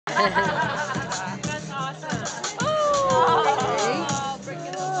awesome. Oh, bring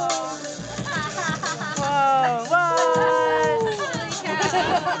it along. Whoa, what?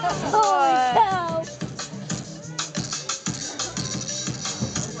 Holy cow.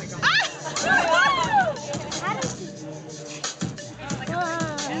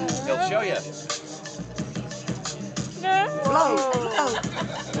 He'll show you. Blow.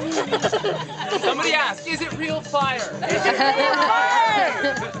 Somebody asked, is it real fire? Is it real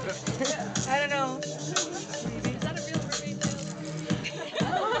fire? I don't know. Is that a real mermaid tail?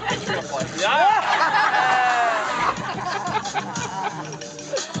 It's real fire. Yeah!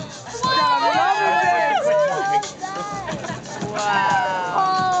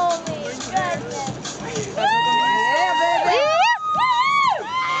 Wow. Holy goodness. Yeah, baby.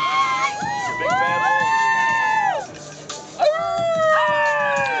 Big bad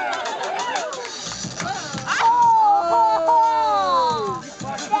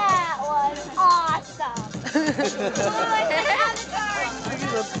That was awesome.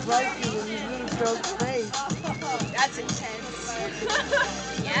 That's intense.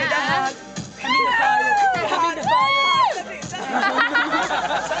 Yeah. Coming to fire. Coming to fire.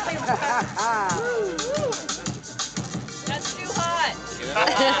 That's too hot.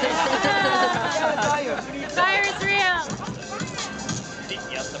 Fire is real.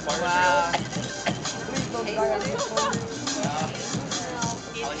 Yes, the fire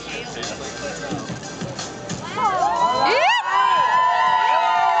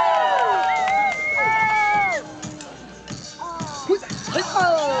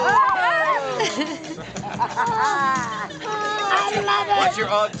What's your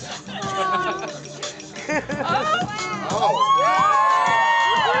odds?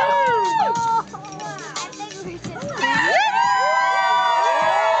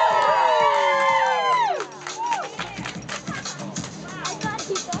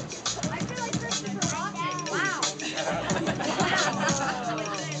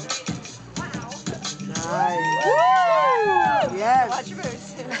 Yes. Watch your boots.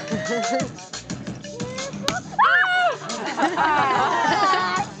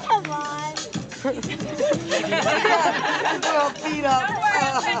 Come on. Put our feet up.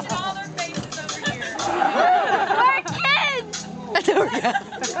 Touching all their faces over here. We're kids. That's okay.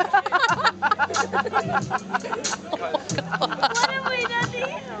 What have we done to you?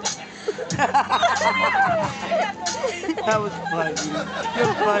 That was funny.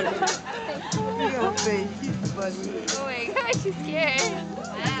 You're funny. Your face, she's funny. Oh my gosh, she's scared.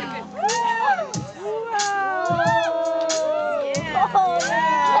 Wow.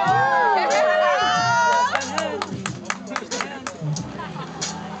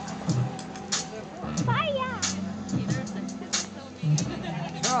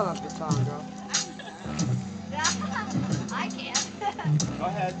 Turn up the song, girl. I can't. Go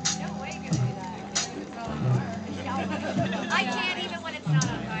ahead. No way you're gonna do that. I can't even when it's not on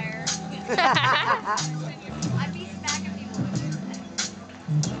fire. I'd be smacking people with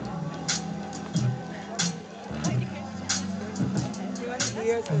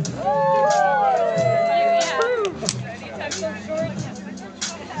Years and Anytime so short.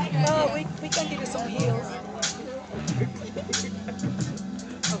 no, we can give you some heels.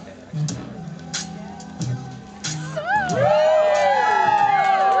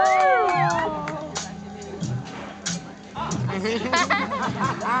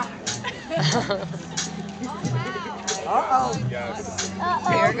 Uh-oh. Yes.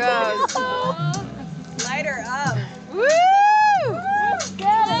 Here goes. Light her up. Woo!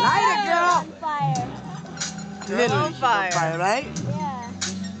 Light it, girl. On fire. Literally, she's on fire, right? Yeah.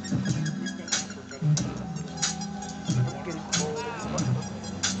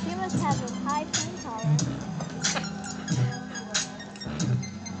 She must have a high flame tolerance.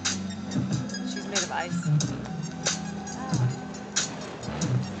 She's made of ice.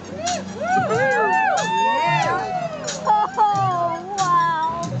 Yeah. Oh,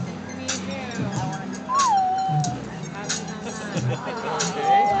 wow.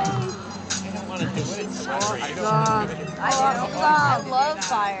 I don't want to do it. I love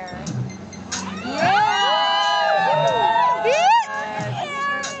fire.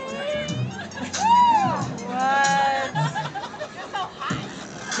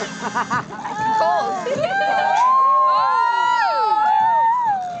 Cold.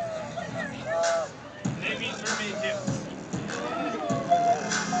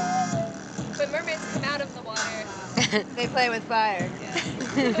 But mermaids come out of the water. They play with fire.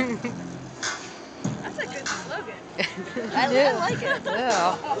 That's a good slogan. I like it.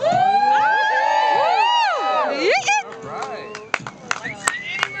 Yeah. Right.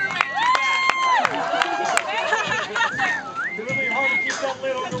 It's really hard to keep that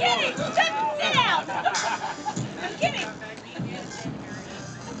lid on the water.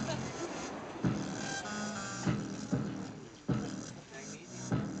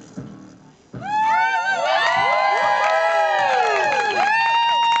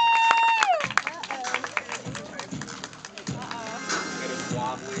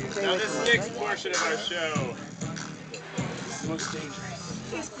 portion of our show. This is most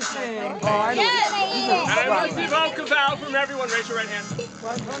dangerous. It's the same. Yes! And I must evoke a vow from everyone. Raise your right hand.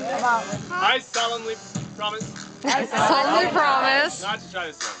 I solemnly promise I solemnly promise not to try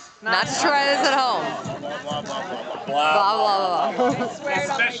this one. not to try this at home. Blah, blah, blah, blah, blah. Blah, blah, blah.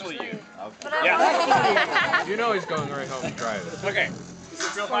 Especially you. Yes. You know he's going right home to try it. Okay. Is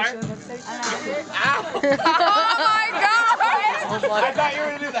this real fire? Oh my God! I thought you were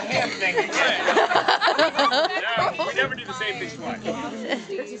going to do the hand thing again. No, we never do the same thing twice.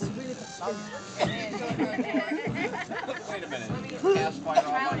 Wait a minute. Cast fire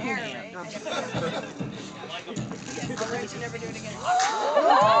on my hand.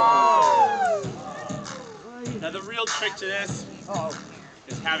 Now the real trick to this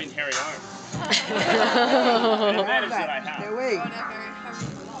is having hairy arms. An advantage that I have. Hey, wait.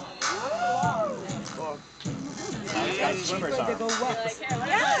 Swimmer's arm.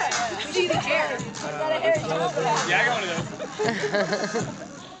 See the hair. Yeah, I got one of those.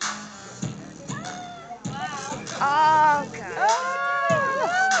 Oh, God.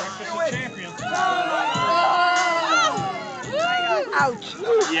 Champion. Ouch.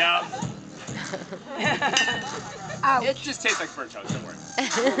 Yeah. Ouch. It just tastes like burnt toast, don't worry.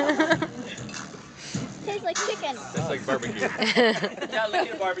 Tastes like chicken. That's like barbecue. Yeah, look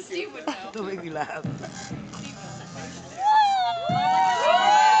at a barbecue. Don't make me laugh.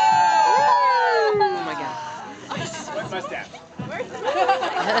 Oh, my God. What's my staff?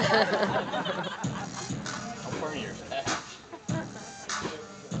 How far are you?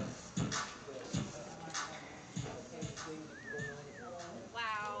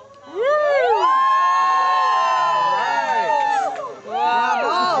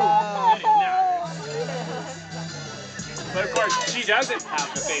 But of course, she doesn't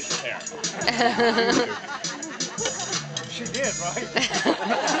have the facial hair. She did, right?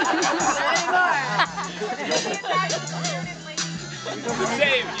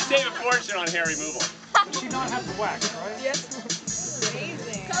 You save a fortune on hair removal. Does she not have the wax, right?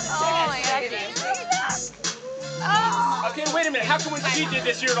 Oh, my God. Okay, wait a minute. How come when she did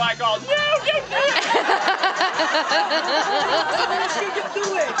this, you're like, all, no, don't do it! She can do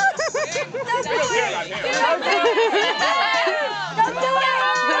it. You don't care about hair.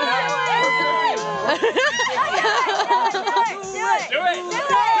 Do it!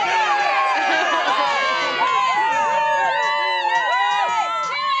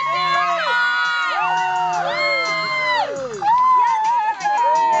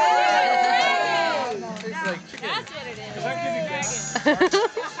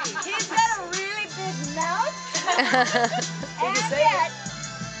 He's got a really big mouth. And yet.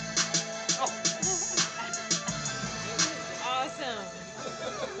 Awesome.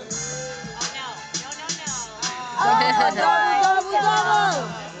 Oh, Double.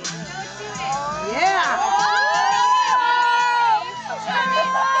 Yeah.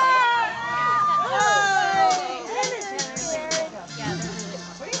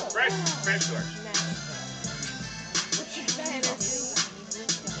 Fresh torch.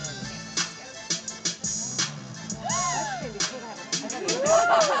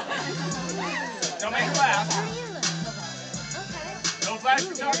 Don't make her laugh. No flash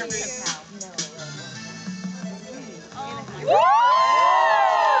photography.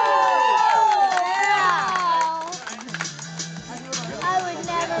 I would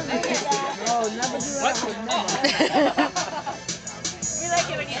never do that. No, never do that. You like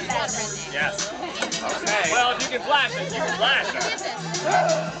it when you have that. Yes. Okay. Well, if you can flash it, you can flash it.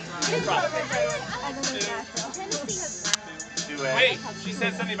 Do it. Wait, she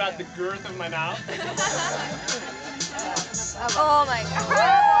said something about the girth of my mouth. Oh, my God.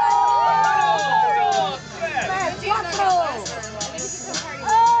 Oh, good. Oh,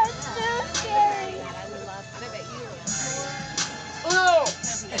 it's so scary. Oh!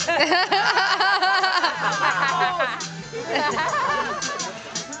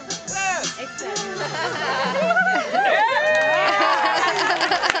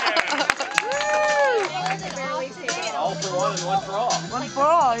 All for one and one for all. One for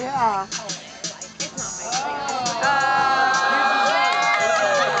all, yeah.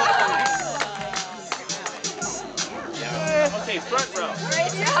 Okay, front row.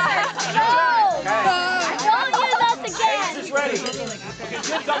 Don't use us again. It's ready. Okay,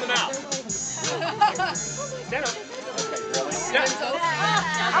 kids on the mouth. Stand up. Okay, really? Stand up.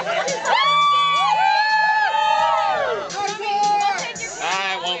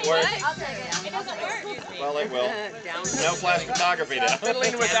 Ah, it won't work. I'll take it. It doesn't work. Well, it will. No flash photography now.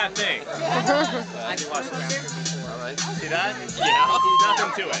 Fiddling with that thing. All right. See that? Yeah.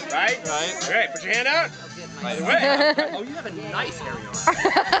 Nothing to it, right? Right. All right, put your hand out. By the way. Oh, you have a nice hairy arm.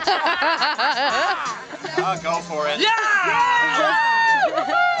 Go for it. Yeah!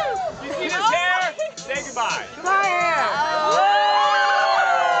 You see this hair? Say goodbye. My hair.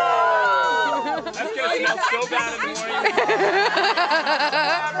 That's gonna smell so bad in the morning.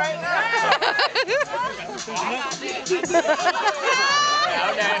 Right now.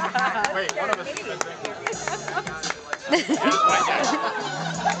 Okay. Wait, one of us is drinking.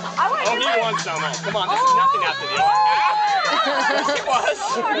 Oh, he won some. Come on, this is nothing after the other. Yes, it was.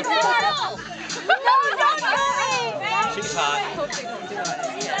 She's hot.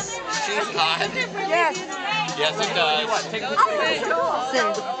 She's hot. Yes. Yes, it does.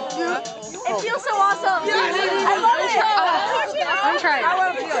 It feels so awesome. I love it. I'm trying. I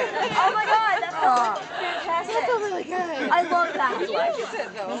want to feel it. Oh my god, that's fantastic. That feels really good. I love that.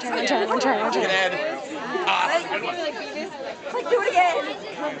 I'm trying. Good Ed. Like, do it again.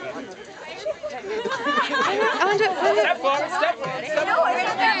 Step forward, step forward. No, it's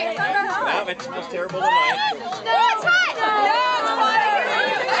okay. No. No, it smells terrible tonight. No, it's fine. No, it's fine.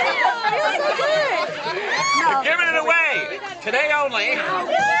 It feels so good. We're giving it away. Today only.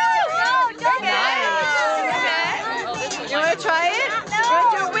 No, don't get it. You want to try it? No. You want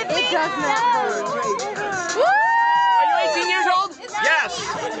to do it with me? It does not hurt. Are you 18 years old? Yes.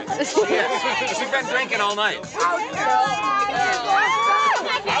 Yes. She's been drinking all night.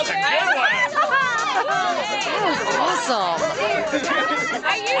 That was a good one. Awesome.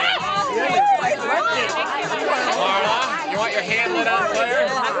 Laura, you want your hand lit on fire?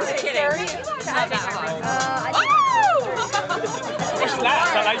 What's that?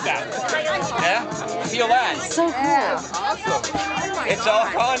 I like that. Yeah? Feel that? So cool. It's all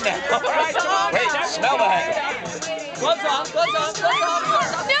gone now. Wait, smell that. Gloves on, gloves on, gloves on.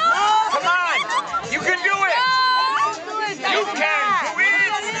 Come on. You can do it. You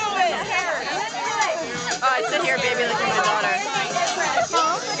can do it. Oh, I sit here, baby, looking at my daughter.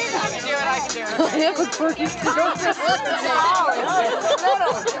 I can do it. I have a quirky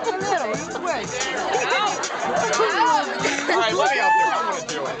All right, let me out there. I'm going to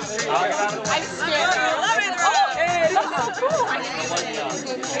do it. I'm scared. I love it. Oh, this is so cool.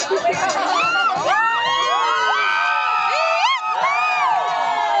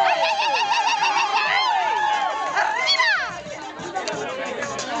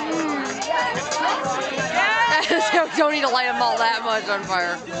 Don't need to light them all that much on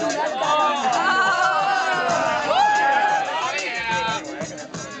fire.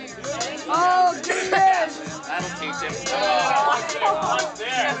 Oh, goodness. That'll teach him.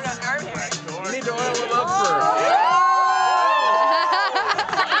 There. You need to oil him up first.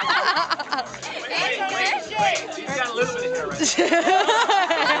 Wait. He's got a little bit of hair right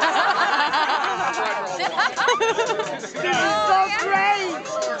So great.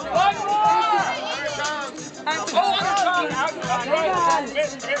 One more! Oh, on the tongue! Out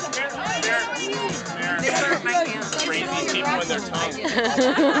right. Crazy people with their tongue.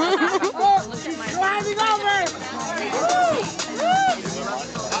 Driving over.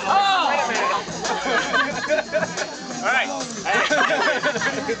 All right.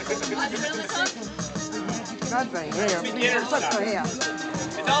 Beginner stuff.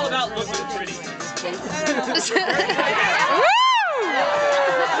 It's all about looking pretty.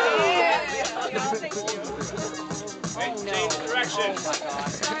 Change direction.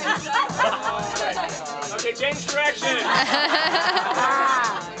 Okay, change direction.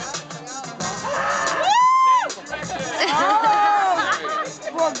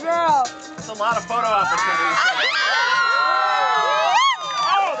 Poor girl. That's a lot of photo opportunities.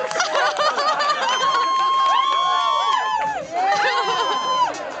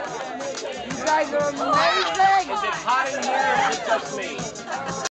 You guys are amazing. Is it hot in here or is it just me?